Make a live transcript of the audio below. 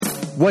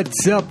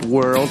What's up,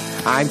 world?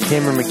 I'm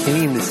Cameron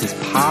McKinney, and this is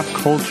Pop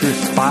Culture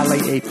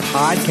Spotlight, a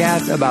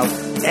podcast about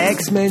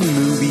X-Men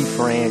movie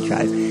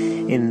franchise.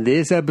 In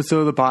this episode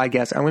of the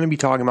podcast, I'm going to be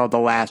talking about the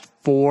last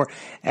 4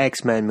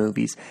 X-Men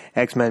movies.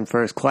 X-Men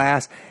First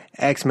Class,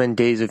 X-Men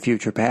Days of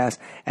Future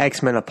Past,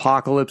 X-Men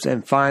Apocalypse,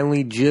 and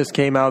finally just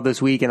came out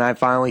this week, and I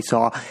finally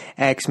saw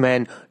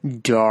X-Men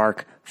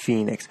Dark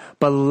Phoenix.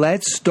 But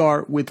let's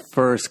start with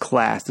First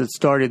Class. It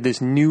started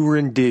this new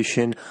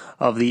rendition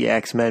of the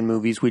X-Men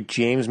movies with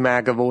James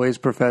McAvoy as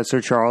Professor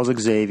Charles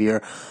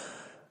Xavier,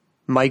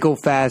 Michael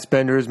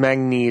Fassbender as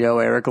Magneto,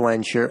 Eric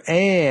Lenscher,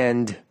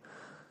 and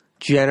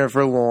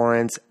Jennifer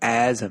Lawrence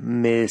as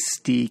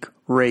Mystique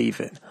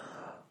Raven.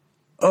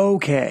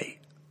 Okay,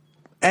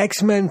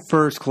 X-Men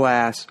First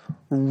Class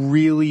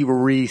really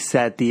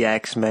reset the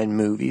X-Men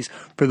movies.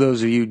 For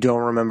those of you who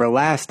don't remember,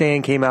 Last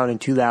Stand came out in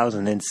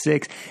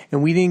 2006,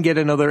 and we didn't get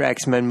another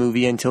X-Men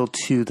movie until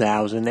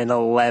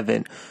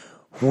 2011,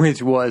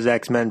 which was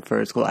X-Men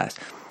First Class.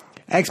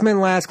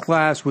 X-Men Last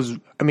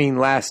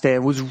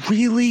Stand was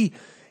really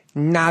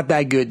not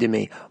that good to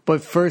me,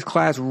 but First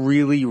Class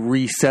really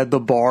reset the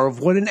bar of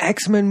what an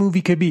X-Men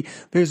movie could be.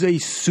 There's a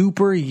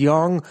super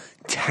young,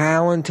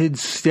 talented,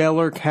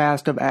 stellar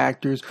cast of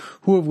actors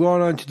who have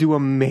gone on to do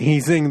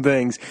amazing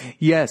things.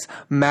 Yes,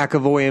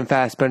 McAvoy and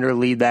Fassbender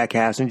lead that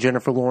cast, and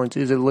Jennifer Lawrence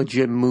is a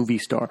legit movie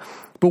star.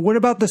 But what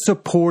about the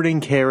supporting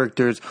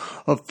characters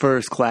of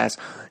First Class?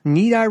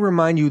 Need I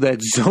remind you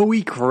that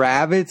Zoe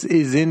Kravitz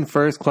is in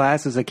First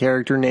Class as a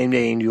character named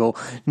Angel.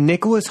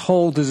 Nicholas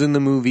Hoult is in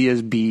the movie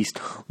as Beast.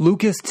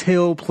 Lucas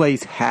Till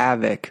plays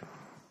Havoc.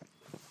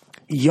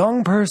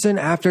 Young person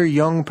after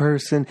young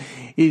person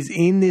is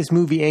in this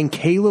movie, and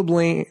Caleb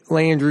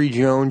Landry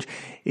Jones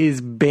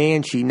is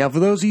Banshee. Now, for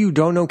those of you who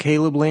don't know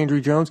Caleb Landry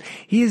Jones,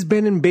 he has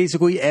been in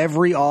basically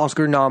every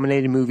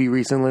Oscar-nominated movie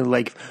recently,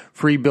 like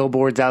Free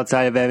Billboards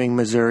Outside of Ebbing,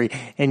 Missouri,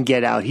 and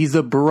Get Out. He's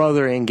the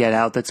brother in Get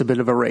Out that's a bit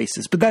of a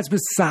racist, but that's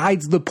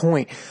besides the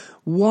point.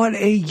 What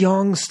a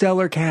young,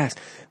 stellar cast.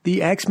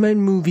 The X-Men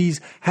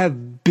movies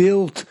have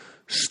built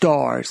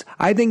stars.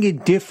 I think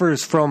it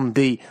differs from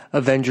the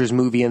Avengers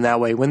movie in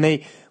that way. When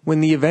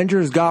the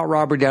Avengers got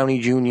Robert Downey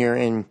Jr.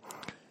 and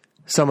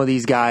some of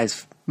these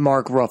guys,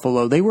 Mark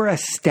Ruffalo, they were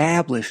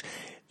established.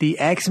 The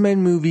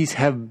X-Men movies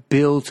have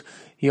built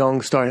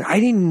young stars. I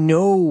didn't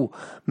know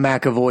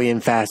McAvoy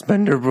and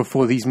Fassbender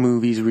before these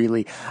movies,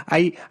 really.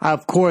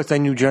 Of course, I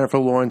knew Jennifer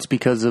Lawrence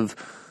because of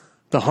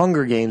The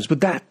Hunger Games,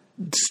 but that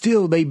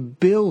still, they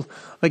built,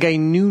 like, I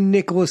knew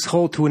Nicholas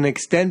Hoult to an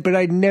extent, but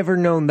I'd never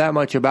known that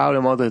much about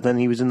him other than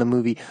he was in the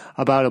movie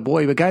About a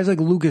Boy. But guys like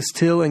Lucas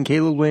Till and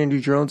Caleb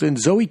Landry Jones and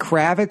Zoe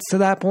Kravitz to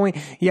that point,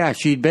 yeah,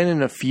 she'd been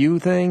in a few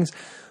things,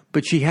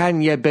 but she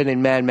hadn't yet been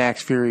in Mad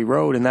Max Fury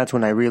Road, and that's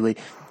when I really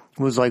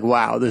was like,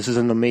 wow, this is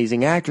an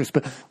amazing actress.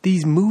 But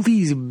these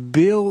movies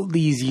build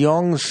these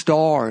young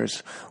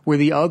stars, where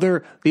the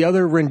other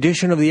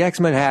rendition of the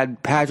X-Men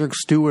had Patrick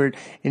Stewart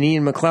and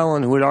Ian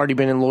McKellen, who had already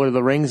been in Lord of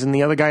the Rings, and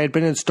the other guy had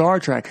been in Star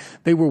Trek.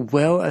 They were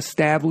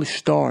well-established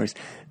stars.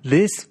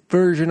 This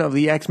version of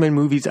the X-Men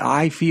movies,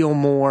 I feel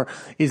more,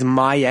 is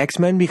my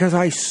X-Men because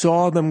I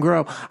saw them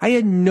grow. I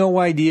had no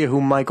idea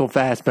who Michael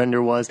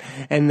Fassbender was,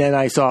 and then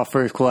I saw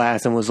First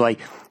Class and was like,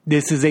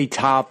 this is a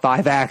top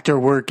 5 actor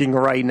working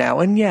right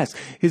now. And yes,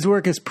 his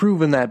work has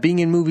proven that, being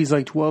in movies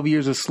like 12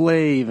 Years a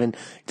Slave and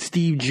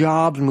Steve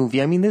Jobs movie.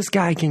 I mean, this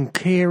guy can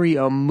carry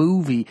a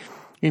movie.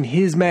 In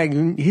his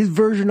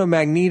version of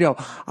Magneto,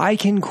 I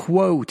can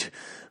quote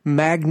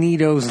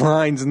Magneto's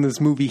lines in this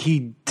movie.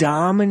 He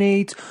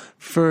dominates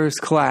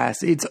First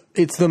Class.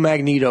 It's the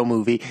Magneto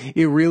movie.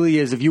 It really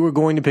is. If you were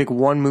going to pick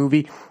one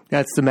movie,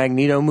 that's the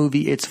Magneto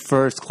movie. It's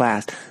First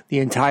Class. The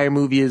entire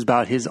movie is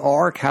about his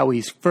arc, how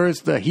he's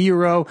first the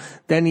hero,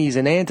 then he's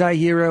an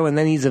anti-hero, and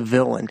then he's a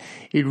villain.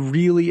 It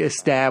really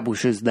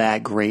establishes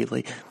that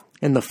greatly.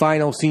 And the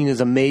final scene is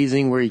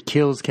amazing, where he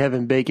kills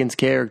Kevin Bacon's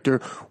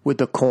character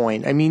with a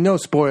coin. I mean, no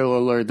spoiler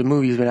alert, the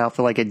movie's been out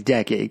for like a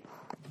decade.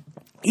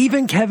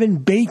 Even Kevin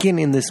Bacon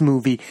in this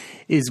movie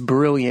is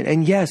brilliant.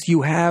 And yes,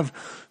 you have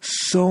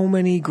so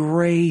many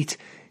great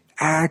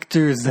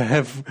actors that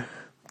have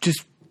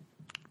just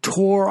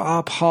tore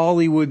up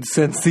Hollywood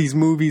since these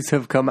movies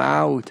have come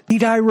out.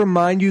 Need I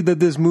remind you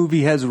that this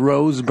movie has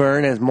Rose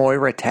Byrne as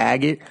Moira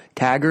Taggart,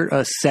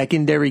 a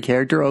secondary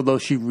character, although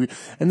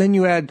and then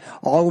you had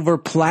Oliver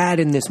Platt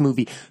in this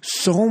movie.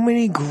 So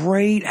many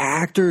great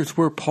actors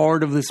were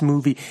part of this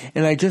movie,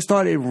 and I just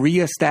thought it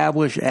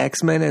reestablished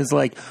X-Men as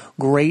like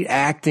great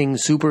acting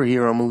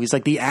superhero movies.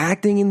 Like, the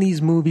acting in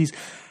these movies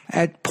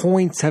at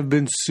points have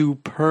been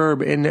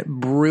superb and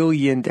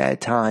brilliant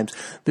at times.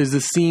 There's a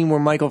scene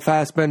where Michael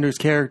Fassbender's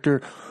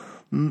character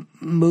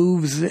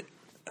moves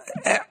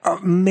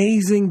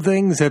amazing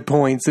things at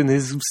points in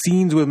his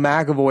scenes with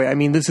McAvoy. I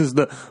mean, this is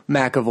the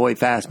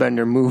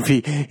McAvoy-Fassbender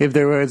movie, if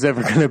there was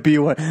ever going to be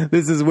one.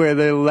 This is where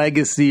the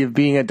legacy of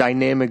being a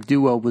dynamic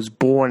duo was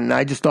born, and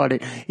I just thought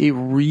it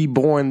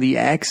reborn the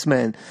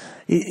X-Men.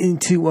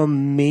 into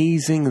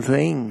amazing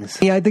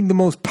things. I think the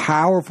most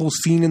powerful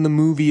scene in the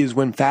movie is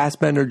when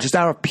Fassbender, just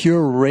out of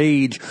pure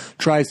rage,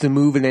 tries to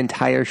move an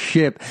entire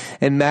ship,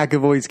 and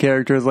McAvoy's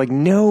character is like,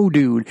 no,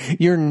 dude,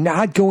 you're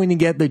not going to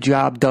get the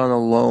job done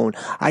alone.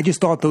 I just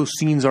thought those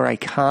scenes are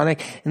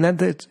iconic, and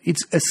that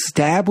it's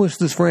established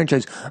this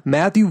franchise.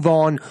 Matthew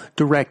Vaughn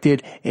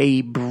directed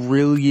a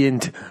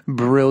brilliant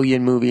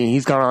movie, and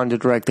he's gone on to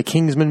direct the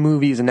Kingsman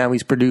movies, and now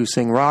he's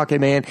producing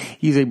Rocketman.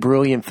 He's a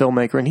brilliant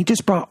filmmaker, and he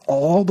just brought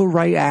all the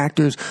right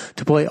actors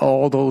to play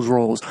all those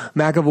roles.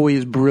 McAvoy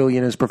is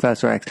brilliant as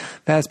Professor X.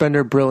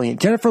 Fassbender,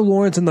 brilliant. Jennifer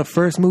Lawrence in the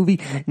first movie,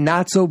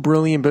 not so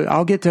brilliant, but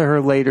I'll get to her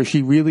later.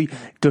 She really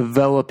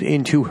developed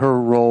into her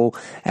role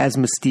as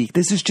Mystique.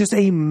 This is just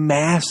a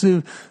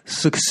massive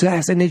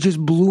success, and it just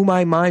blew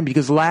my mind,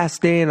 because Last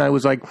Stand, I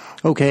was like,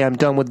 okay, I'm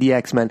done with the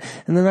X-Men.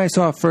 And then I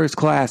saw First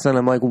Class, and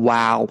I'm like,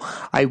 wow,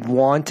 I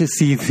want to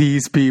see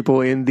these people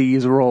in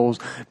these roles,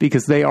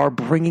 because they are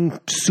bringing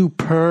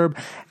superb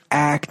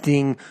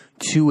acting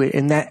to it.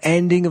 And that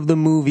ending of the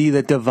movie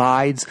that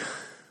divides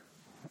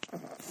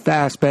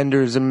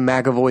Fassbender's and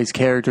McAvoy's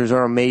characters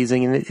are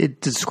amazing, and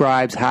it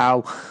describes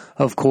how,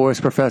 of course,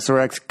 Professor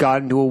X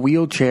got into a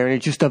wheelchair and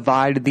it just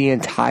divided the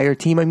entire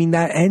team. I mean,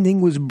 that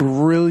ending was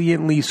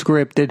brilliantly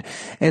scripted,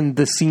 and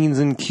the scenes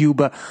in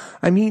Cuba,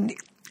 I mean,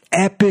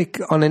 epic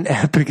on an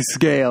epic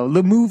scale.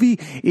 The movie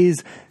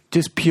is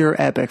just pure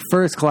epic.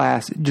 First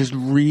Class just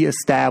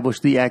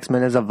reestablished the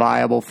X-Men as a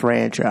viable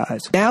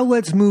franchise. Now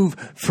let's move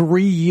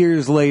 3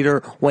 years later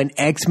when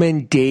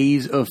X-Men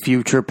Days of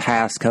Future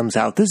Past comes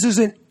out. This is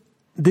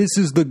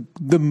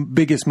the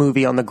biggest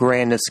movie on the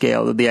grandest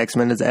scale that the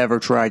X-Men has ever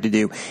tried to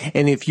do.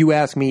 And if you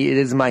ask me, it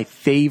is my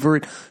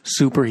favorite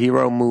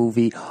superhero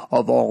movie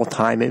of all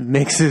time. It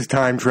mixes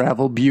time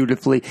travel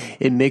beautifully.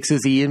 It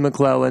mixes Ian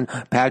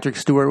McKellen, Patrick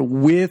Stewart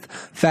with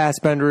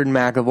Fassbender and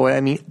McAvoy. I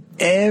mean,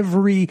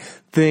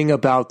 everything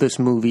about this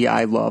movie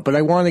I love, but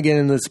I want to get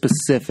into the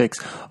specifics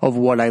of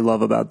what I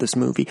love about this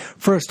movie.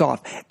 First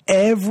off,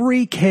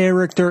 every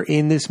character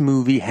in this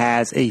movie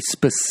has a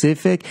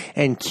specific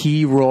and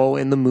key role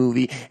in the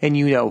movie, and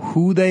you know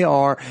who they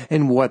are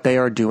and what they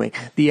are doing.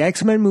 The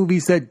X-Men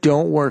movies that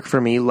don't work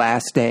for me,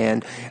 Last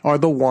Stand, are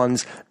the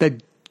ones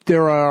that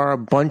there are a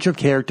bunch of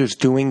characters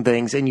doing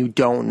things and you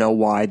don't know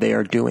why they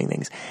are doing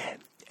things.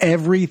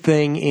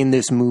 Everything in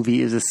this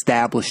movie is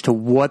established to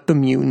what the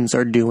mutants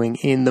are doing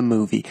in the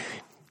movie.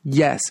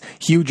 Yes,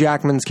 Hugh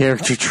Jackman's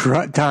character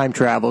time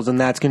travels, and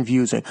that's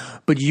confusing.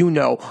 But you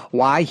know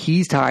why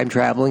he's time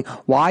traveling,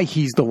 why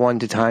he's the one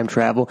to time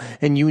travel,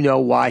 and you know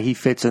why he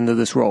fits into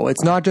this role.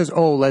 It's not just,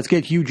 oh, let's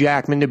get Hugh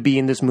Jackman to be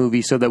in this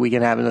movie so that we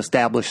can have an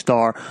established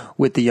star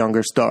with the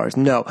younger stars.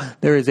 No,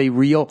 there is a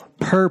real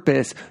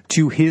purpose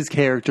to his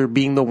character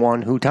being the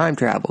one who time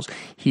travels.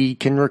 He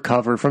can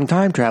recover from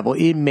time travel.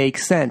 It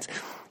makes sense.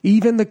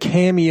 Even the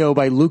cameo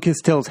by Lucas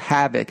Till's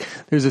Havoc.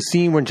 There's a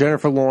scene when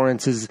Jennifer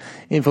Lawrence is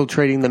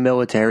infiltrating the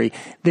military.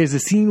 There's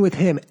a scene with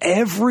him.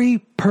 Every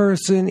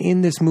person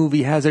in this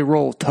movie has a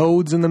role.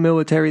 Toad's in the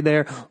military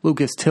there.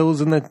 Lucas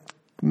Till's in the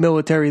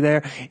military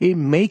there. It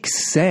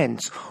makes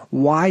sense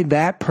why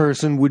that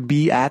person would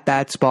be at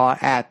that spot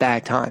at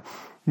that time.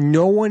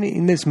 No one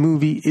in this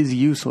movie is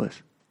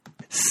useless.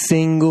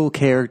 Single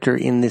character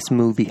in this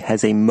movie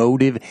has a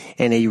motive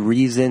and a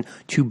reason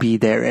to be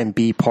there and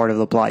be part of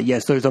the plot.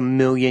 Yes, there's a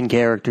million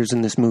characters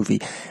in this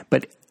movie,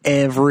 but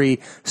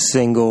every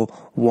single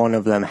one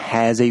of them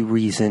has a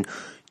reason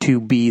to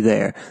be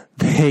there.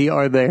 They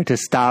are there to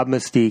stop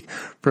Mystique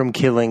from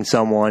killing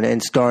someone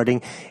and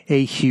starting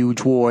a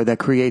huge war that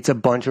creates a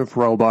bunch of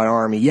robot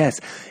army.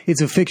 Yes,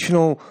 it's a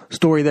fictional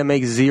story that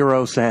makes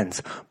zero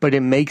sense, but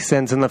it makes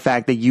sense in the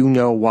fact that you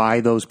know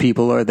why those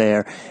people are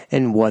there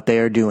and what they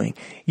are doing.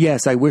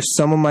 Yes, I wish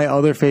some of my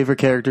other favorite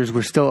characters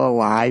were still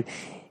alive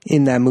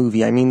in that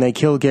movie. I mean, they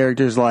killed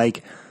characters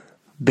like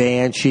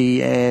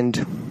Banshee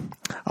and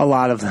a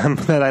lot of them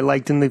that I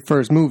liked in the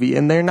first movie,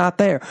 and they're not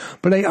there.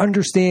 But I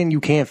understand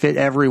you can't fit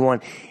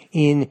everyone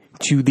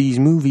into these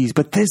movies,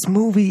 but this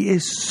movie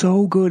is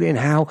so good in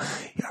how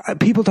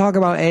people talk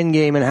about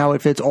Endgame and how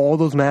it fits all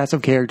those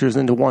massive characters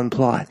into one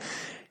plot.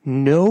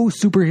 No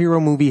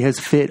superhero movie has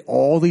fit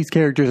all these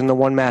characters into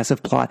one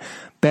massive plot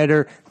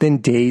better than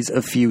Days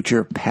of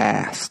Future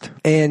Past.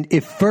 And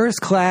if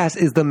First Class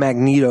is the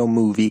Magneto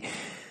movie,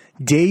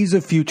 Days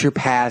of Future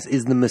Past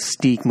is the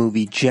Mystique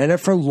movie.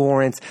 Jennifer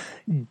Lawrence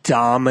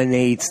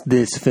dominates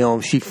this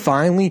film. She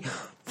finally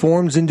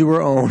forms into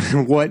her own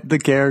what the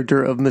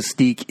character of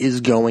Mystique is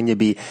going to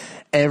be.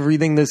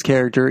 Everything this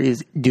character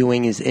is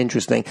doing is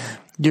interesting.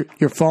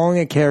 You're following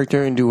a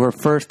character into her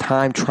first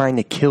time trying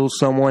to kill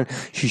someone.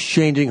 She's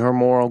changing her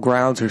moral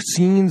grounds. Her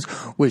scenes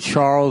with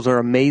Charles are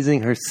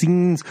amazing. Her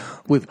scenes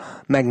with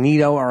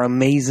Magneto are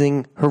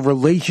amazing. Her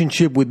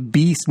relationship with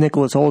Beast,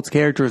 Nicholas Holt's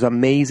character, is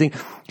amazing.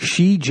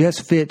 She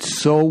just fits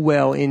so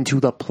well into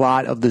the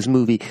plot of this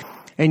movie.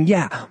 And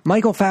yeah,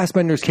 Michael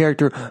Fassbender's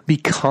character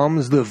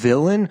becomes the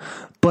villain,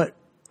 but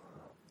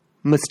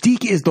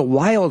Mystique is the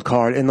wild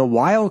card, and the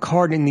wild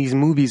card in these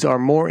movies are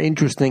more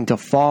interesting to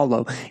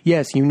follow.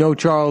 Yes, you know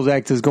Charles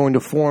X is going to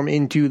form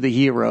into the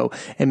hero,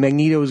 and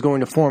Magneto is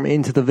going to form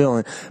into the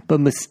villain.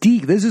 But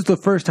Mystique, this is the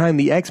first time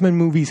the X-Men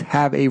movies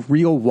have a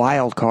real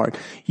wild card.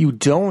 You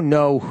don't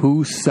know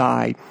whose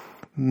side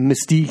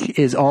Mystique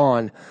is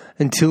on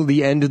until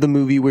the end of the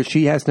movie, where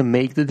she has to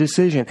make the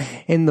decision.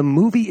 And the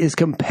movie is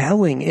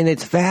compelling, and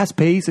it's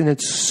fast-paced, and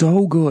it's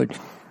so good.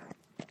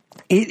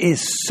 It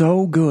is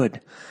so good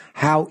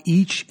how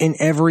each and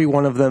every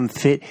one of them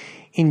fit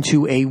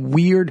into a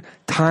weird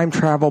time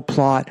travel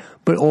plot,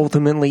 but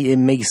ultimately it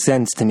makes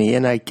sense to me.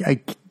 And I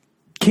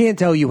can't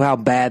tell you how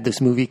bad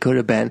this movie could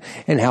have been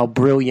and how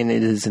brilliant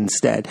it is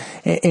instead.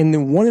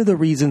 And one of the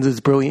reasons it's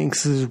brilliant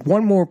is there's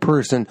one more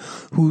person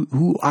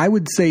who I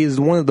would say is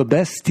one of the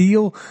best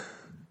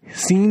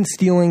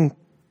scene-stealing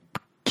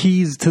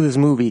keys to this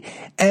movie.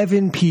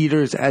 Evan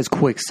Peters as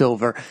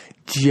Quicksilver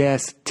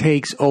just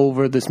takes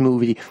over this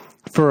movie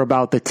for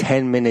about the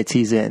 10 minutes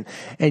he's in.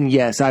 And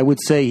yes, I would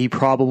say he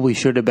probably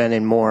should have been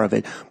in more of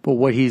it. But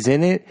what he's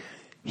in it,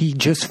 he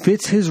just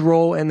fits his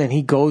role and then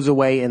he goes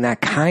away, and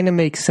that kind of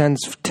makes sense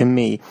to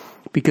me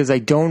because I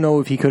don't know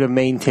if he could have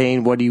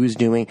maintained what he was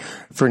doing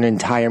for an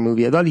entire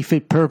movie. I thought he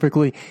fit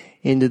perfectly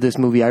into this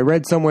movie. I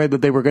read somewhere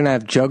that they were going to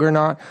have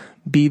Juggernaut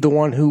be the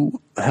one who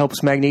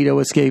helps Magneto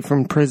escape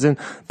from prison,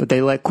 but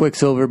they let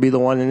Quicksilver be the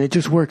one, and it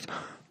just worked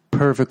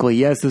perfectly.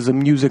 Yes, there's a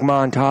music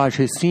montage.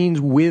 His scenes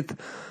with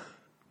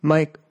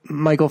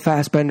Michael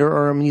Fassbender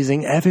are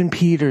amazing. Evan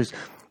Peters,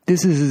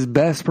 this is his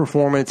best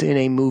performance in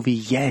a movie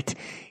yet.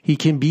 He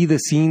can be the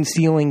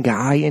scene-stealing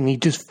guy, and he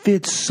just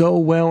fits so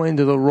well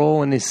into the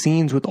role and his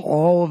scenes with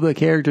all of the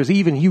characters.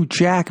 Even Hugh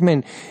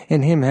Jackman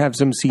and him have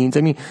some scenes.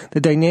 I mean, the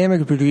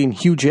dynamics between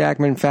Hugh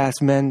Jackman,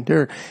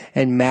 Fassbender,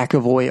 and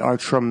McAvoy are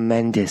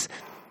tremendous.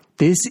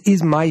 This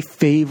is my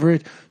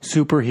favorite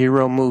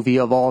superhero movie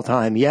of all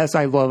time. Yes,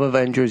 I love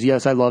Avengers.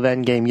 Yes, I love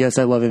Endgame. Yes,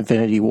 I love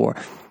Infinity War.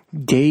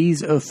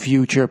 Days of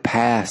Future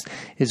Past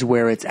is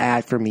where it's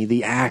at for me.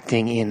 The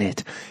acting in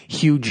it.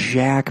 Hugh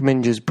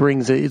Jackman just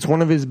brings it. It's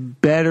one of his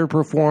better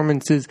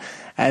performances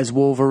as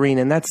Wolverine.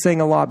 And that's saying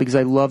a lot because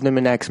I loved him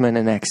in X-Men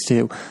and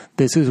X2.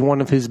 This is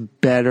one of his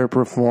better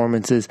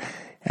performances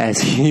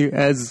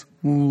as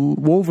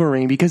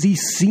Wolverine because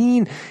he's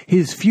seen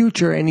his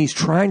future and he's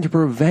trying to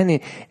prevent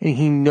it, and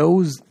he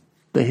knows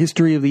the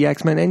history of the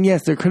X-Men. And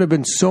yes, there could have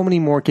been so many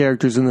more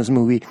characters in this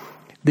movie.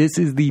 This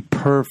is the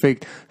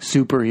perfect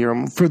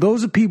superhero. For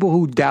those of people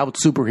who doubt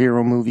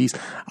superhero movies,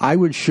 I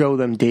would show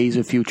them Days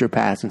of Future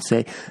Past and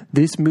say,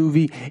 this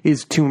movie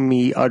is, to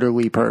me,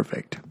 utterly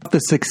perfect. The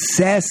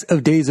success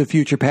of Days of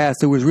Future Past,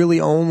 there was really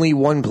only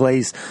one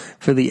place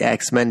for the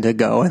X-Men to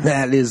go, and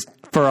that is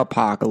for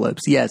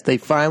Apocalypse. Yes, they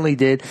finally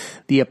did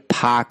the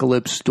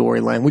Apocalypse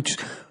storyline, which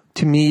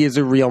to me is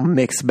a real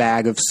mixed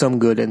bag of some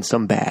good and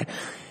some bad.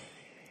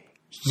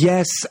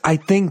 Yes, I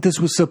think this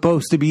was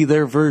supposed to be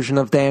their version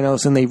of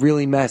Thanos, and they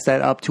really messed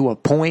that up to a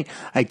point.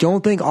 I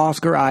don't think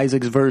Oscar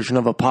Isaac's version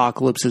of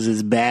Apocalypse is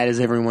as bad as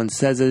everyone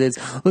says it is.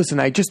 Listen,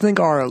 I just think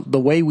the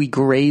way we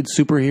grade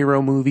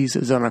superhero movies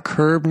is on a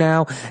curve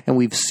now, and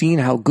we've seen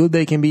how good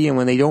they can be, and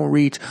when they don't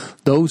reach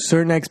those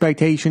certain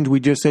expectations, we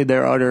just say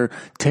they're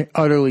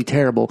utterly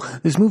terrible.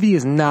 This movie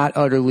is not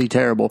utterly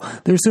terrible.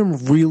 There's some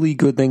really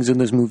good things in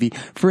this movie.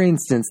 For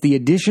instance, the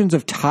additions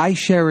of Ty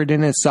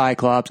Sheridan as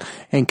Cyclops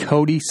and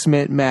Cody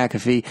Smith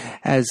McAfee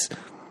as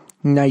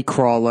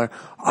Nightcrawler,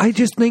 I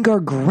just think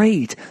are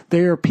great.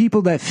 They are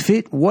people that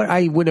fit what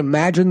I would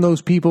imagine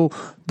those people,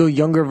 the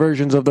younger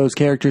versions of those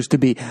characters, to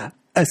be.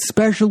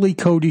 Especially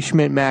Cody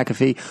Schmidt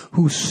McAfee,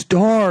 who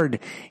starred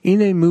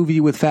in a movie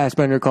with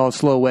Fassbender called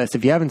Slow West.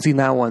 If you haven't seen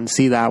that one,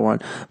 see that one.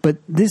 But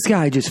this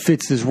guy just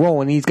fits his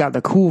role, and he's got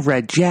the cool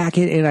red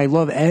jacket, and I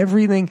love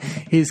everything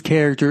his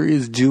character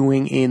is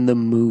doing in the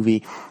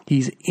movie.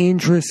 He's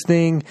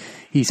interesting.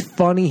 He's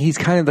funny. He's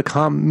kind of the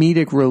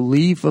comedic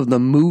relief of the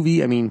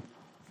movie. I mean,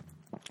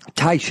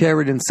 Ty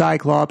Sheridan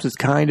Cyclops is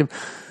kind of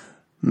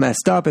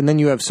messed up, and then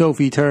you have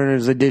Sophie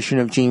Turner's edition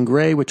of Jean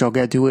Grey, which I'll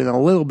get to in a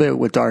little bit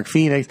with Dark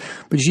Phoenix,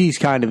 but she's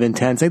kind of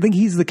intense. I think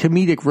he's the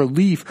comedic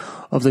relief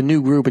of the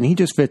new group, and he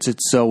just fits it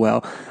so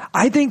well.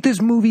 I think this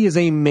movie is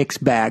a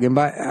mixed bag, and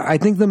I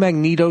think the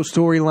Magneto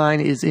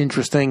storyline is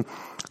interesting.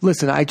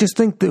 Listen, I just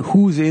think that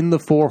who's in the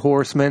Four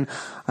Horsemen,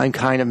 I'm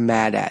kind of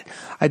mad at.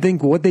 I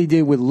think what they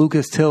did with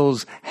Lucas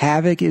Till's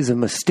Havoc is a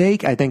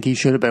mistake. I think he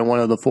should have been one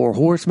of the Four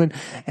Horsemen,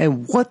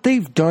 and what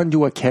they've done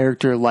to a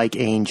character like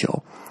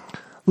Angel.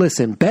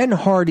 Listen, Ben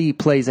Hardy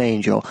plays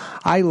Angel.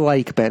 I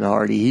like Ben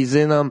Hardy. He's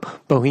in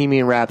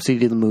Bohemian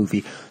Rhapsody, the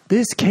movie.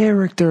 This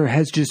character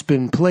has just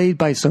been played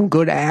by some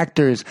good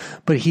actors,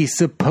 but he's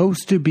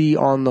supposed to be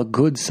on the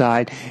good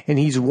side, and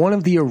he's one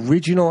of the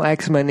original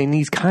X-Men, and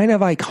he's kind of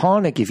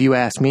iconic, if you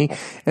ask me,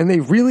 and they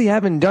really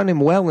haven't done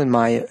him well in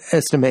my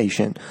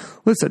estimation.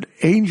 Listen,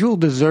 Angel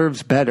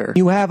deserves better.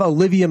 You have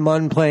Olivia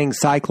Munn playing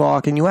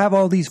Cyclops, and you have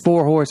all these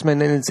four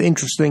horsemen, and it's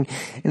interesting,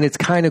 and it's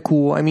kind of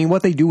cool. I mean,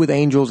 what they do with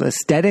Angel's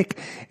aesthetic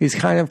is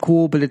kind of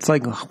cool, but it's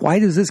like, why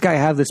does this guy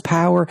have this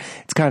power?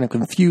 It's kind of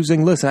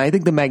confusing. Listen, I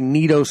think the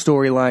Magneto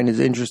storyline is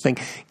interesting,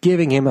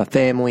 giving him a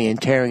family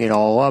and tearing it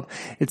all up.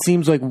 It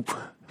seems like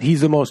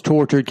he's the most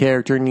tortured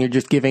character, and you're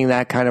just giving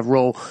that kind of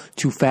role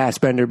to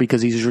Fassbender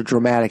because he's a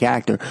dramatic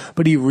actor.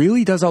 But he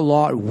really does a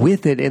lot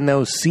with it in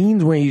those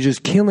scenes where he's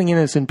just killing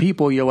innocent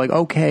people. You're like,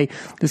 okay,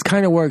 this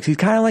kind of works. He's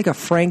kind of like a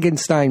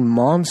Frankenstein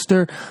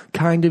monster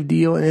kind of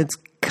deal, and it's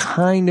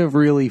kind of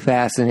really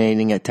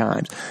fascinating at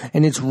times.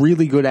 And it's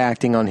really good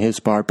acting on his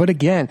part. But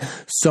again,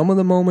 some of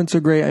the moments are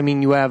great. I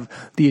mean, you have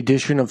the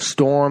addition of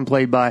Storm,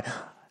 played by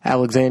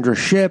Alexandra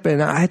Shipp,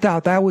 and I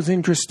thought that was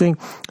interesting,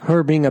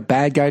 her being a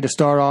bad guy to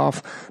start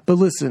off. But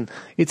listen,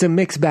 it's a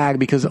mixed bag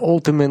because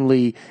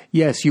ultimately,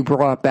 yes, you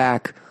brought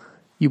back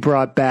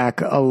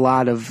a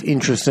lot of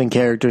interesting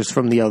characters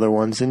from the other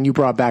ones, and you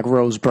brought back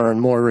Rose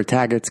Byrne, Moira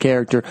Taggart's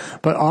character,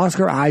 but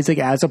Oscar Isaac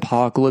as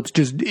Apocalypse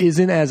just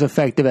isn't as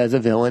effective as a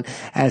villain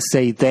as,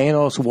 say,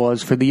 Thanos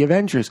was for the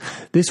Avengers.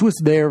 This was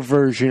their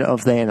version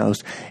of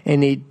Thanos,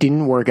 and it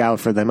didn't work out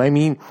for them. I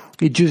mean,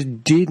 it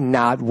just did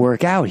not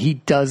work out. He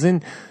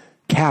doesn't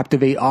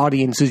captivate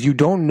audiences. You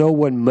don't know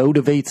what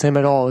motivates him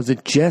at all. Is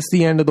it just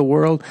the end of the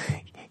world?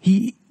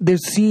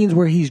 There's scenes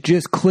where he's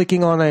just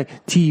clicking on a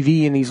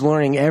TV and he's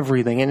learning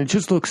everything, and it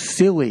just looks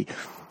silly.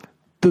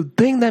 The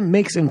thing that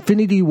makes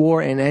Infinity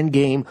War and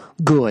Endgame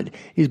good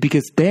is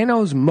because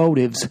Thanos'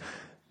 motives,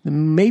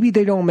 maybe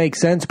they don't make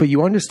sense, but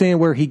you understand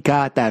where he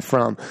got that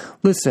from.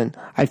 Listen,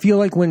 I feel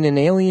like when an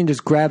alien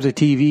just grabs a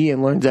TV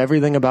and learns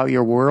everything about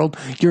your world,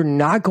 you're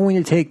not going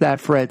to take that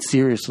threat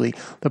seriously.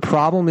 The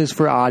problem is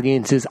for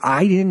audiences,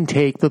 I didn't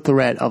take the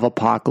threat of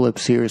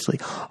Apocalypse seriously.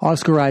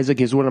 Oscar Isaac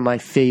is one of my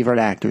favorite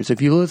actors.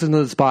 If you listen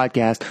to this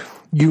podcast,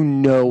 you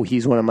know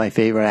he's one of my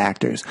favorite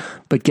actors.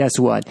 But guess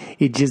what?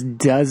 It just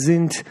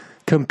doesn't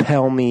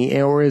compel me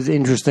or as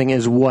interesting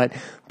as what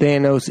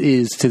Thanos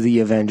is to the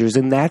Avengers,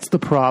 and that's the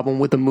problem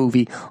with a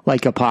movie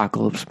like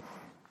Apocalypse.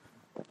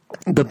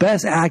 The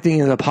best acting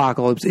in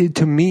Apocalypse,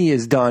 to me,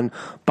 is done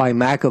by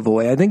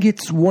McAvoy. I think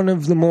it's one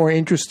of the more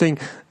interesting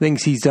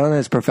things he's done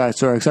as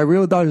Professor X. I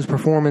really thought his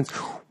performance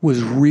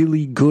was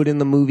really good in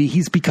the movie.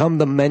 He's become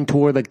the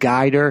mentor, the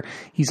guider.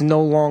 He's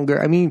no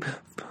longer, I mean,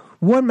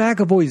 what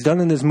McAvoy's done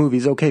in this movie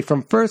is, okay,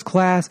 from First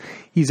Class,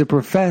 he's a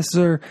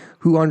professor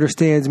who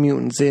understands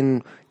mutants.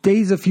 In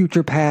Days of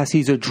Future Past,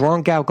 he's a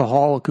drunk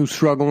alcoholic who's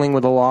struggling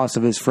with the loss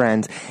of his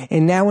friends.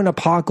 And now in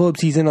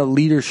Apocalypse, he's in a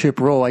leadership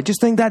role. I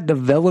just think that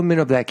development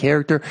of that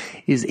character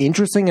is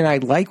interesting, and I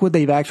like what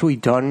they've actually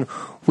done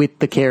with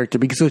the character.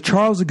 Because the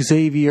Charles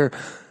Xavier,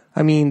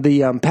 I mean,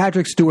 the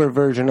Patrick Stewart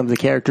version of the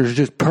character is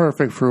just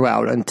perfect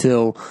throughout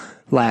until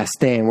Last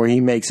Stand, where he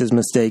makes his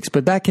mistakes.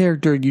 But that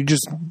character,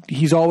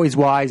 he's always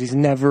wise. He's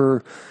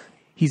never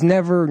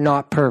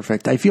not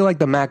perfect. I feel like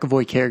the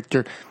McAvoy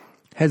character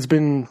has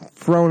been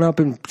thrown up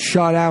and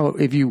shot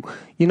out, if you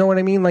know what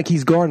I mean? Like,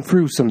 he's gone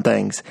through some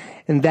things,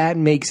 and that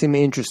makes him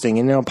interesting.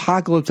 And in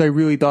Apocalypse, I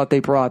really thought they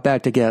brought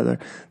that together.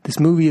 This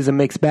movie is a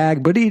mixed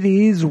bag, but it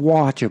is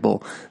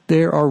watchable.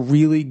 There are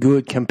really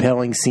good,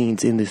 compelling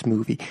scenes in this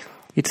movie.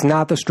 It's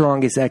not the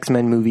strongest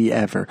X-Men movie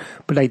ever,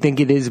 but I think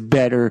it is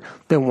better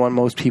than what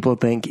most people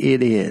think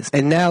it is.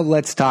 And now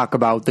let's talk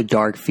about The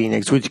Dark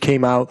Phoenix, which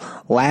came out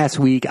last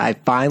week. I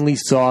finally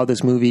saw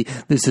this movie.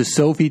 This is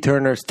Sophie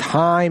Turner's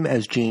time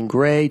as Jean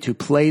Grey to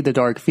play the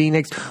Dark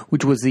Phoenix,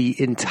 which was the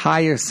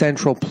entire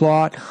central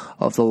plot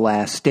of The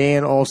Last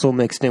Stand, also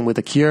mixed in with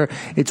The Cure.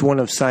 It's one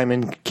of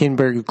Simon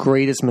Kinberg's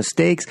greatest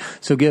mistakes.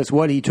 So guess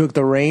what? He took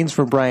the reins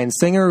from Bryan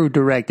Singer, who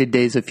directed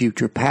Days of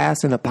Future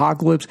Past and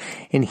Apocalypse,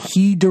 and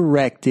he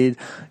directed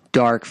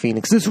Dark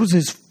Phoenix. This was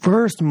his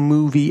first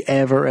movie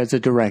ever as a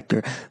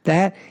director.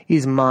 That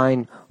is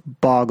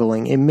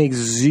mind-boggling. It makes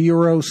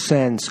zero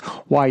sense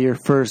why your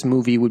first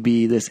movie would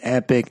be this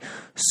epic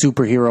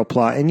superhero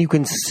plot. And you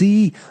can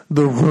see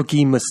the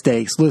rookie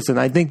mistakes. Listen,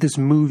 I think this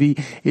movie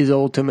is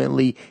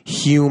ultimately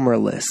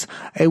humorless.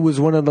 It was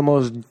one of the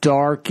most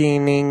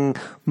darkening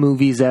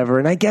movies ever.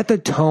 And I get the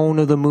tone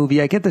of the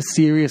movie. I get the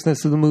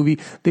seriousness of the movie.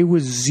 There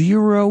was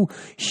zero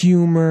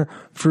humor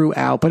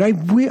throughout. But I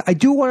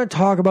do want to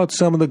talk about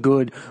some of the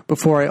good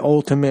before I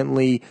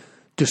ultimately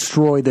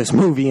destroy this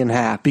movie in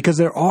half, because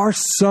there are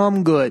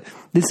some good.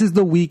 This is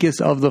the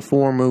weakest of the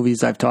four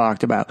movies I've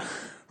talked about.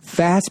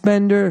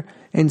 Fassbender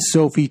and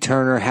Sophie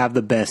Turner have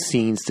the best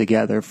scenes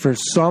together. For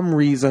some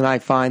reason, I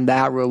find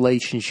that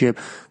relationship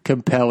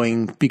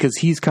compelling, because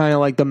he's kind of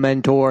like the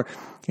mentor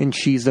and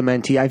she's the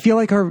mentee. I feel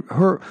like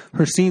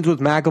her scenes with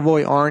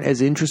McAvoy aren't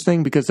as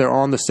interesting because they're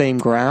on the same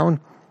ground,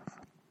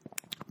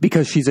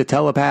 because she's a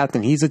telepath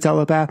and he's a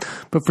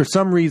telepath. But for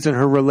some reason,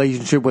 her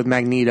relationship with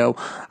Magneto,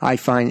 I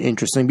find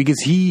interesting, because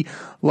he,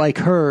 like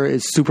her,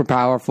 is super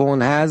powerful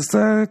and has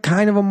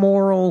kind of a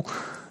moral,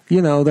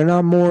 they're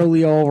not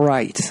morally all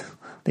right.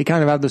 They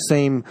kind of have the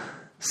same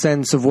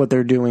sense of what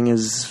they're doing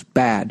is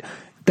bad.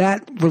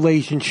 That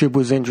relationship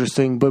was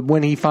interesting, but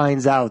when he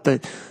finds out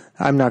that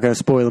I'm not going to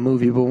spoil the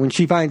movie, but when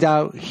she finds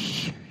out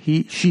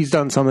she's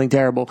done something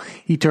terrible,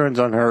 he turns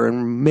on her,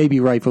 and maybe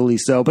rightfully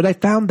so. But I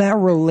found that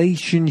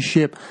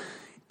relationship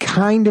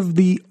kind of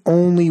the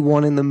only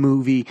one in the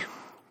movie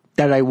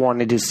that I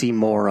wanted to see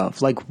more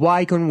of. Like,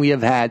 why couldn't we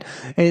have had,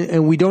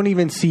 and we don't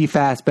even see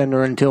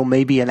Fassbender until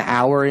maybe an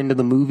hour into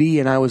the movie,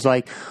 and I was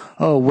like,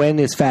 oh, when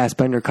is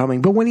Fassbender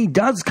coming? But when he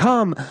does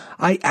come,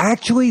 I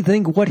actually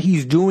think what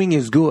he's doing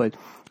is good.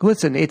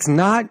 Listen, it's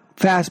not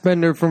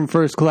Fassbender from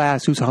First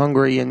Class who's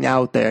hungry and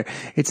out there.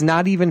 It's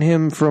not even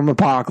him from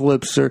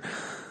Apocalypse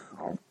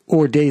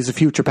or Days of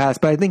Future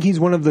Past, but I think he's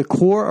one of the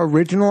core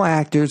original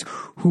actors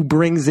who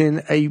brings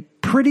in a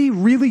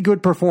really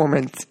good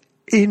performance,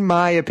 in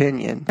my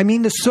opinion. I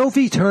mean, the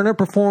Sophie Turner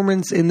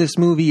performance in this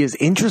movie is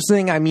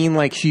interesting. I mean,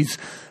 like,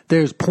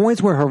 there's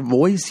points where her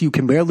voice, you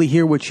can barely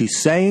hear what she's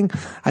saying.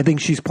 I think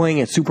she's playing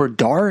it super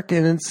dark,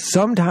 and it's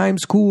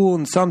sometimes cool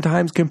and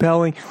sometimes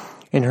compelling.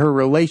 And her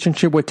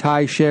relationship with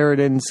Ty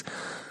Sheridan's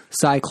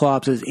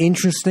Cyclops is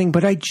interesting,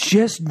 but I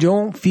just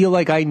don't feel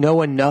like I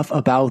know enough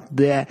about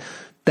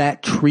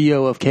that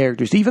trio of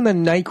characters. Even the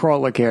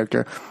Nightcrawler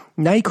character.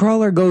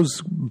 Nightcrawler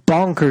goes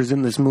bonkers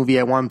in this movie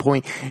at one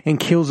point and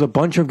kills a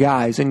bunch of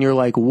guys, and you're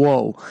like,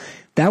 whoa,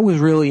 that was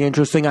really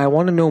interesting. I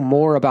want to know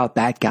more about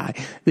that guy.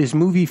 This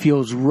movie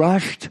feels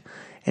rushed,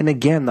 and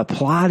again, the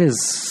plot is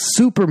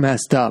super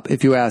messed up,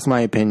 if you ask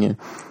my opinion.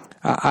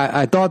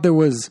 I thought there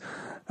was...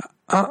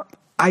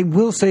 I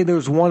will say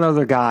there's one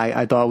other guy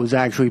I thought was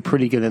actually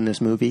pretty good in this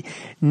movie.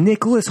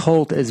 Nicholas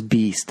Hoult as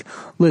Beast.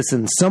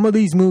 Listen, some of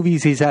these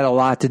movies he's had a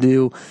lot to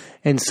do,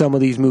 and some of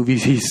these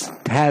movies he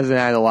hasn't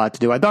had a lot to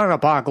do. I thought in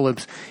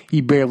Apocalypse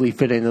he barely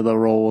fit into the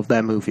role of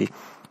that movie.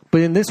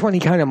 But in this one he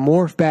kind of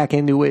morphed back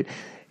into it,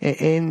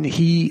 and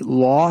he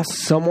lost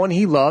someone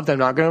he loved. I'm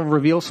not going to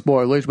reveal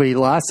spoilers, but he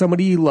lost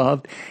somebody he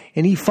loved,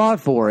 and he fought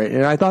for it.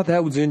 And I thought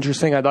that was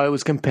interesting. I thought it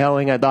was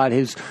compelling. I thought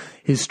his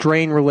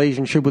strained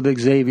relationship with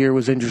Xavier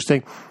was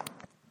interesting.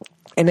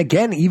 And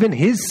again, even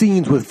his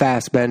scenes with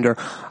Fassbender,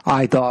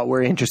 I thought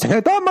were interesting.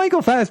 I thought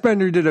Michael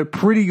Fassbender did a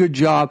pretty good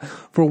job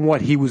for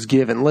what he was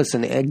given.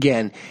 Listen,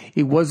 again,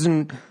 it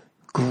wasn't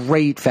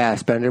great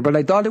Fassbender, but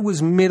I thought it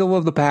was middle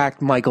of the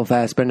pack Michael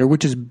Fassbender,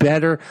 which is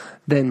better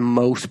than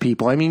most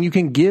people. I mean, you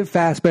can give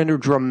Fassbender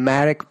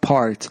dramatic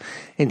parts,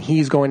 and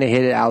he's going to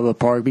hit it out of the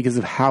park because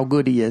of how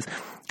good he is.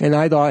 And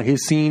I thought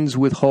his scenes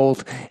with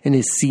Holt and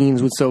his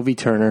scenes with Sophie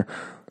Turner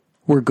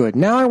were good.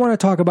 Now I want to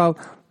talk about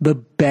the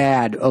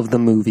bad of the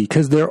movie,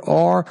 because there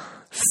are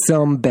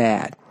some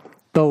bad.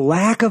 The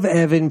lack of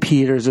Evan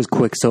Peters as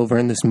Quicksilver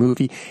in this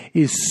movie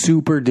is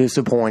super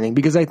disappointing,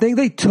 because I think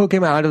they took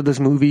him out of this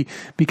movie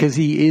because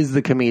he is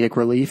the comedic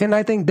relief, and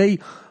I think they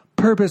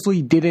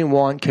purposely didn't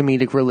want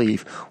comedic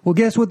relief. Well,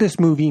 guess what this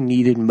movie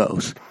needed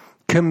most?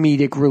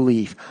 Comedic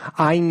relief.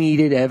 I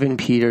needed Evan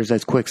Peters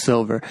as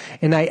Quicksilver,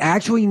 and I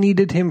actually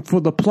needed him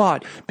for the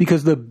plot,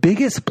 because the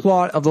biggest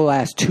plot of the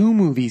last two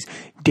movies,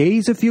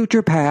 Days of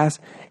Future Past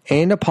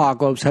and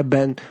Apocalypse, have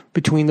been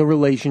between the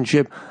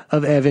relationship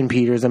of Evan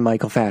Peters and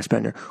Michael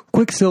Fassbender.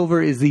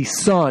 Quicksilver is the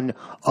son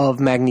of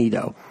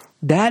Magneto.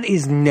 That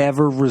is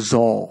never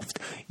resolved.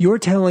 You're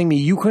telling me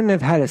you couldn't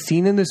have had a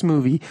scene in this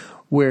movie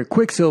where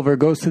Quicksilver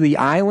goes to the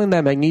island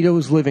that Magneto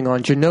is living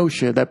on,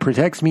 Genosha, that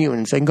protects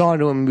mutants, and go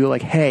to him and be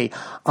like, hey,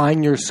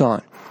 I'm your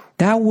son.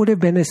 That would have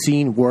been a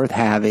scene worth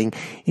having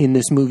in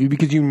this movie,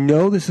 because you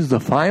know this is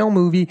the final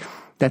movie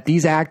that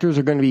these actors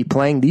are going to be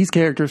playing these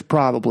characters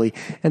probably,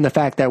 and the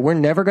fact that we're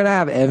never going to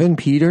have Evan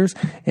Peters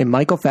and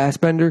Michael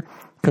Fassbender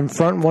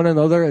confront one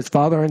another as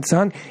father and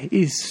son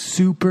is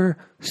super,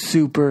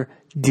 super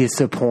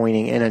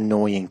disappointing and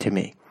annoying to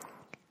me.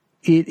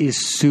 It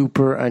is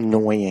super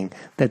annoying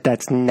that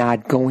that's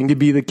not going to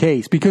be the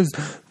case, because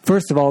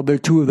first of all, they're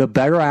two of the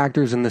better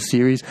actors in the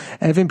series.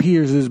 Evan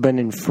Peters has been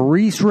in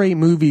 3 straight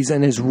movies,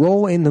 and his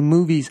role in the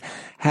movies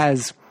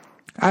has,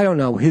 I don't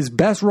know, his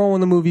best role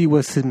in the movie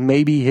was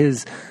maybe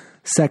his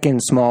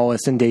second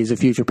smallest, in Days of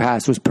Future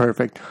Past was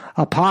perfect.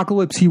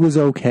 Apocalypse, he was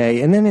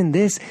okay. And then in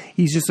this,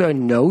 he's just a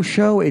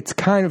no-show. It's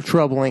kind of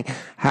troubling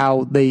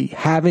how they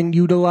haven't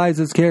utilized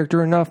his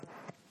character enough.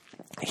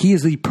 He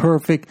is the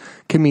perfect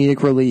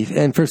comedic relief,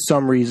 and for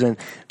some reason,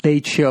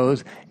 they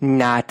chose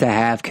not to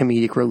have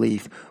comedic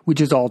relief,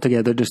 which is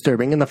altogether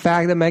disturbing. And the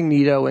fact that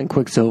Magneto and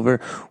Quicksilver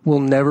will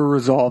never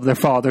resolve their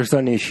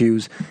father-son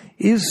issues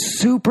is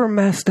super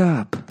messed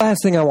up.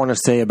 Last thing I want to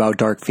say about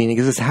Dark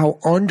Phoenix is how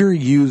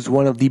underused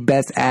one of the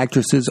best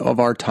actresses of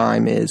our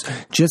time is.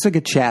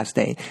 Jessica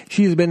Chastain.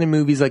 She has been in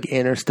movies like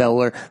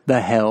Interstellar,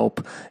 The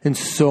Help, and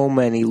so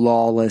many,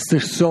 Lawless.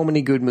 There's so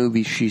many good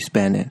movies she's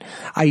been in.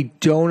 I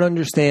don't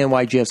understand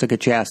why Jessica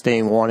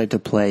Chastain wanted to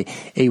play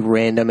a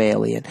random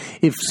alien.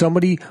 If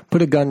somebody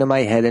put a gun to my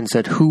head and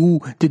said,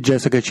 who did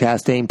Jessica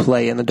Chastain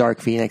play in The Dark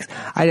Phoenix?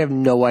 I'd have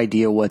no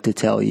idea what to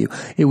tell you.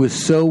 It was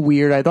so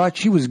weird. I thought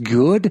she was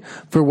good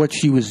for what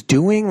she was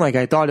doing. Like,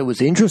 I thought it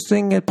was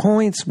interesting at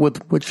points with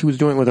what she was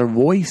doing with her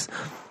voice.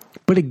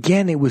 But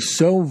again, it was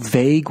so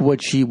vague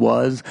what she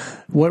was,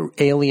 what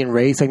alien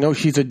race. I know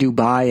she's a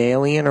Dubai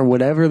alien or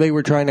whatever they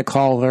were trying to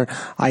call her.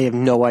 I have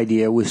no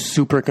idea. It was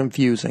super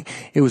confusing.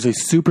 It was a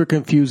super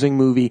confusing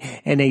movie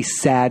and a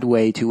sad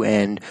way to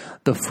end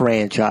the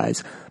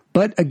franchise.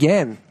 But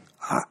again,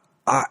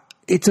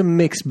 it's a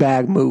mixed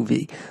bag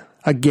movie.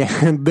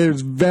 Again,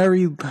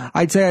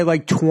 I'd say I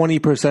like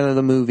 20% of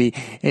the movie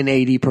and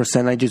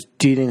 80% I just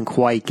didn't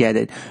quite get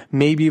it.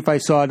 Maybe if I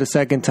saw it a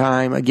second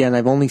time, again,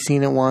 I've only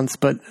seen it once,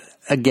 but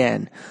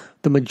again,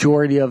 the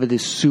majority of it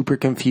is super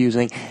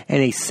confusing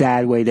and a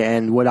sad way to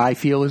end what I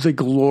feel is a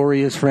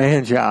glorious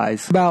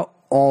franchise. About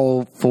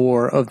all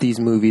 4 of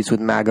these movies with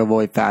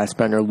McAvoy,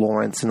 Fassbender,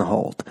 Lawrence, and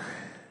Holt.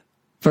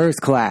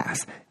 First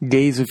Class,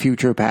 Days of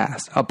Future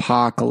Past,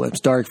 Apocalypse,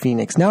 Dark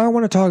Phoenix. Now I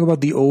want to talk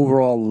about the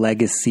overall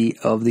legacy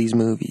of these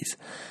movies.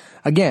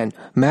 Again,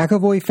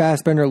 McAvoy,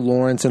 Fassbender,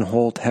 Lawrence, and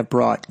Holt have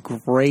brought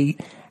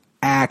great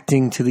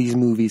acting to these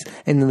movies.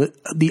 And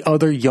the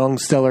other young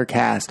stellar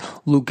cast,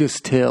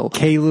 Lucas Till,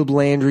 Caleb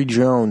Landry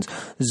Jones,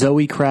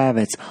 Zoe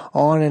Kravitz,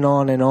 on and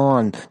on and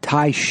on,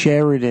 Ty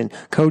Sheridan,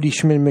 Cody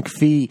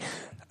Schmidt-McPhee,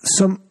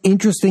 some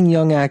interesting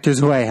young actors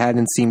who I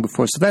hadn't seen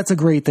before. So that's a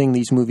great thing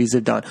these movies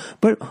have done.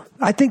 But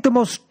I think the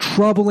most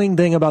troubling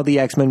thing about the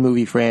X-Men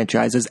movie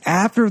franchise is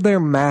after their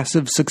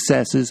massive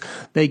successes,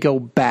 they go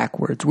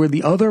backwards, where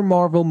the other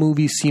Marvel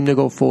movies seem to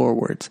go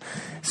forwards.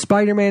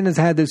 Spider-Man has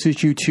had this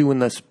issue too in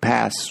the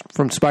past.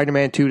 From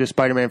Spider-Man 2 to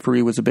Spider-Man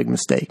 3 was a big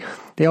mistake.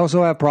 They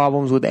also have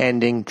problems with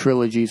ending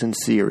trilogies and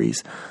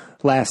series.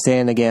 Last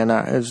Stand again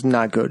is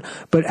not good.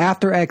 But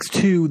after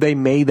X2, they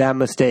made that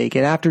mistake.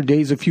 And after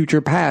Days of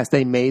Future Past,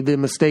 they made the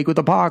mistake with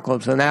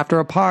Apocalypse. And after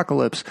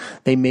Apocalypse,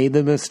 they made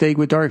the mistake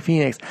with Dark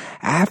Phoenix.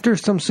 After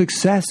some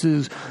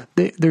successes,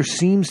 they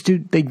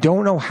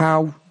don't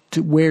know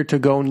where to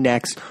go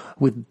next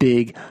with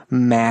big,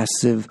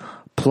 massive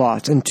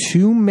plots. And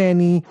too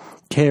many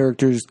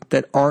characters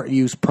that aren't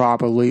used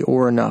properly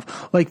or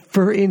enough. Like,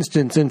 for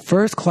instance, in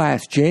First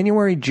Class,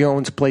 January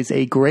Jones plays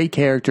a great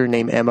character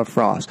named Emma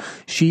Frost.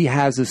 She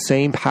has the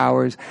same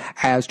powers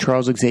as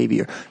Charles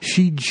Xavier.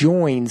 She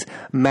joins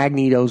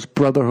Magneto's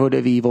Brotherhood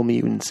of Evil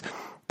Mutants.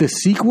 The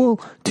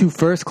sequel to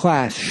First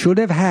Class should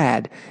have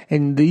had,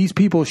 and these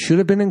people should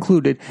have been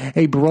included,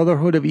 a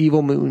Brotherhood of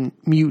Evil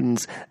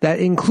Mutants that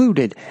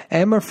included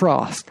Emma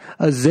Frost,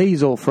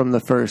 Azazel from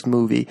the first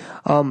movie,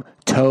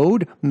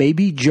 Toad,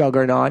 maybe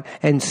Juggernaut,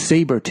 and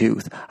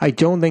Sabretooth. I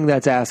don't think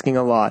that's asking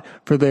a lot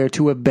for there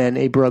to have been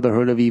a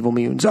Brotherhood of Evil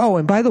Mutants. Oh,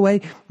 and by the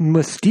way,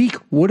 Mystique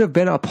would have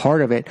been a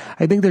part of it.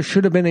 I think there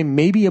should have been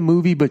maybe a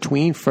movie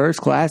between First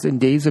Class and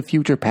Days of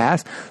Future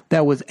Past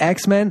that was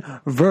X-Men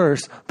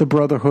versus the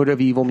Brotherhood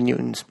of Evil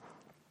Mutants.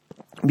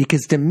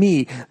 Because to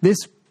me,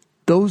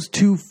 those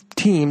two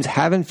teams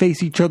haven't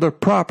faced each other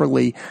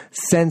properly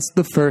since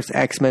the first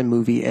X-Men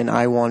movie, and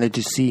I wanted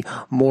to see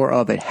more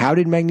of it. How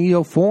did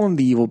Magneto form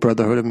the evil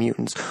Brotherhood of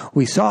Mutants?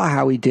 We saw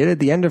how he did at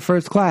the end of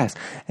First Class,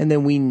 and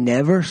then we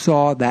never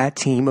saw that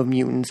team of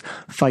mutants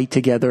fight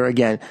together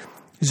again.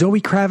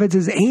 Zoe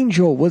Kravitz's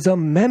Angel was a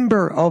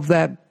member of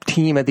that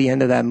team at the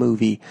end of that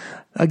movie.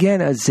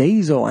 Again,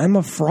 Azazel,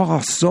 Emma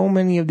Frost, so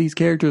many of these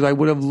characters I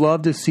would have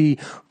loved to see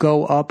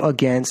go up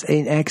against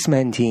an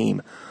X-Men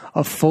team.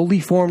 A fully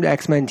formed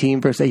X-Men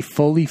team versus a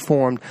fully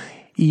formed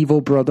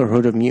evil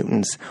Brotherhood of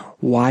Mutants.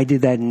 Why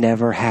did that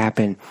never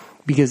happen?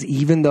 Because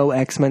even though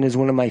X-Men is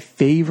one of my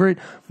favorite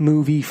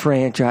movie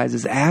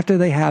franchises, after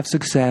they have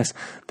success,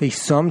 they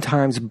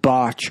sometimes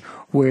botch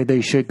where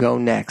they should go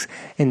next.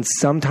 And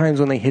sometimes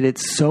when they hit it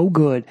so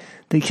good,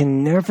 they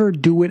can never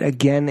do it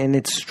again, and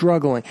it's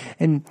struggling.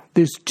 And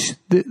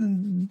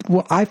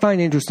what I find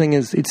interesting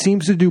is it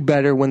seems to do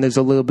better when there's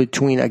a little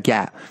between a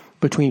gap.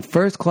 Between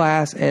First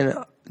Class and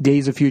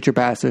Days of Future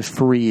Past, there's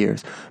 3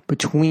 years.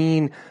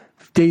 Between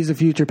Days of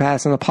Future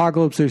Past and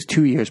Apocalypse, there's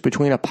 2 years.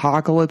 Between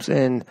Apocalypse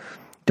and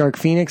Dark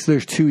Phoenix,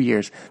 there's 2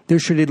 years. There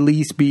should at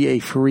least be a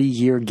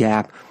 3-year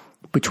gap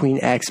between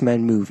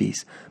X-Men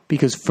movies,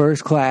 because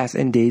First Class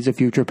and Days of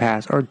Future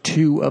Past are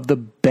 2 of the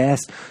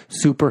best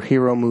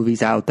superhero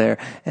movies out there,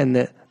 and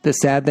the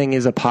sad thing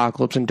is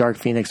Apocalypse and Dark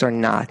Phoenix are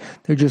not.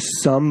 They're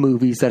just some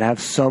movies that have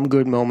some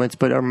good moments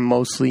but are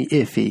mostly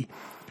iffy.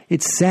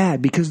 It's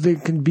sad because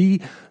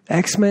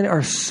X-Men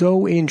are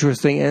so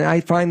interesting, and I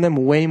find them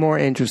way more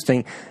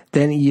interesting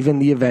than even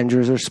the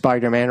Avengers or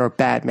Spider-Man or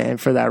Batman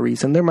for that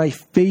reason. They're my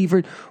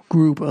favorite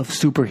group of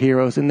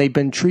superheroes, and they've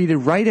been treated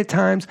right at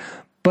times,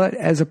 but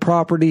as a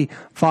property,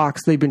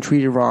 Fox, they've been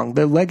treated wrong.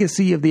 The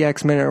legacy of the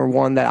X-Men are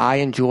one that I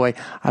enjoy.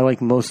 I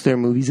like most of their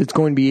movies. It's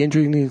going to be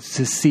interesting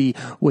to see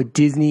what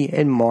Disney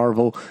and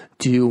Marvel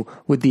do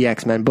with the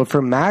X-Men. But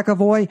for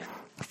McAvoy,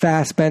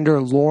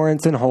 Fassbender,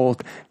 Lawrence, and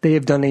Holt, they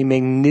have done a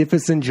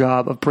magnificent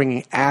job of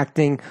bringing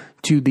acting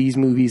to these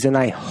movies, and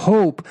I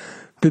hope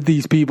that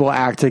these people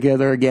act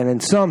together again in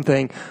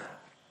something.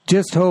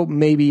 Just hope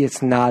maybe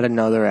it's not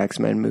another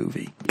X-Men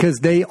movie, because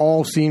they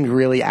all seemed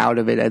really out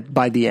of it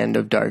by the end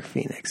of Dark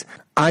Phoenix.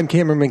 I'm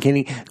Cameron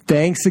McKinney.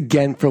 Thanks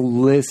again for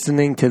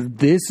listening to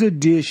this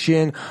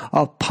edition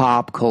of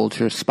Pop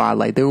Culture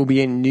Spotlight. There will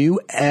be a new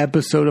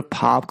episode of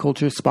Pop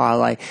Culture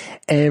Spotlight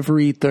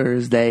every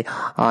Thursday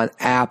on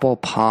Apple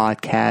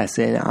Podcasts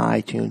and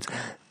iTunes.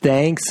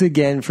 Thanks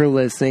again for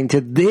listening to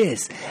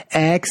this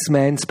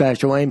X-Men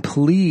special, and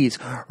please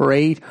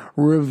rate,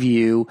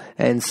 review,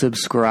 and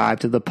subscribe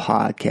to the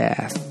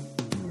podcast.